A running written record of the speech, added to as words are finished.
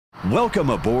Welcome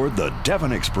aboard the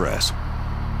Devon Express.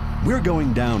 We're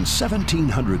going down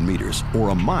 1,700 meters or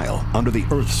a mile under the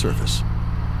Earth's surface.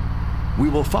 We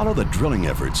will follow the drilling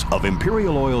efforts of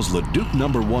Imperial Oil's Leduc No.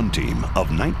 1 team of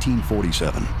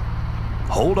 1947.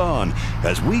 Hold on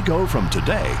as we go from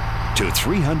today to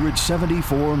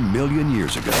 374 million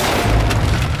years ago.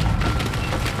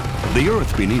 The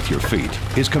Earth beneath your feet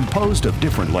is composed of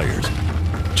different layers.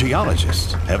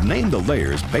 Geologists have named the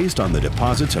layers based on the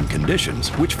deposits and conditions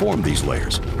which form these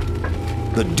layers.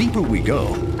 The deeper we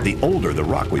go, the older the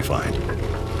rock we find.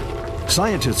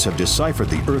 Scientists have deciphered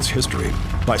the Earth's history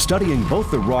by studying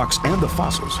both the rocks and the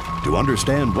fossils to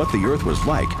understand what the Earth was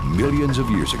like millions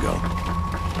of years ago.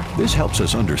 This helps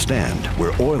us understand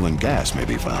where oil and gas may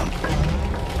be found.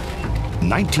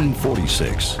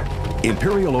 1946,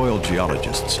 Imperial Oil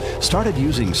geologists started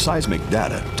using seismic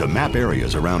data to map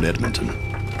areas around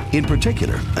Edmonton. In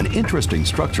particular, an interesting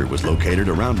structure was located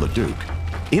around Leduc,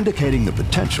 indicating the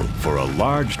potential for a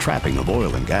large trapping of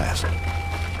oil and gas.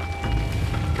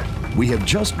 We have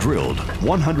just drilled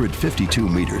 152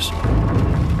 meters.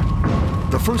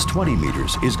 The first 20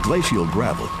 meters is glacial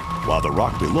gravel, while the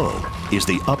rock below is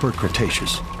the Upper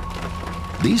Cretaceous.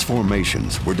 These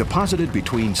formations were deposited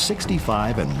between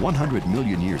 65 and 100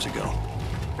 million years ago.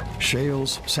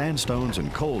 Shales, sandstones,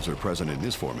 and coals are present in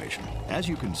this formation, as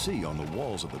you can see on the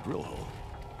walls of the drill hole.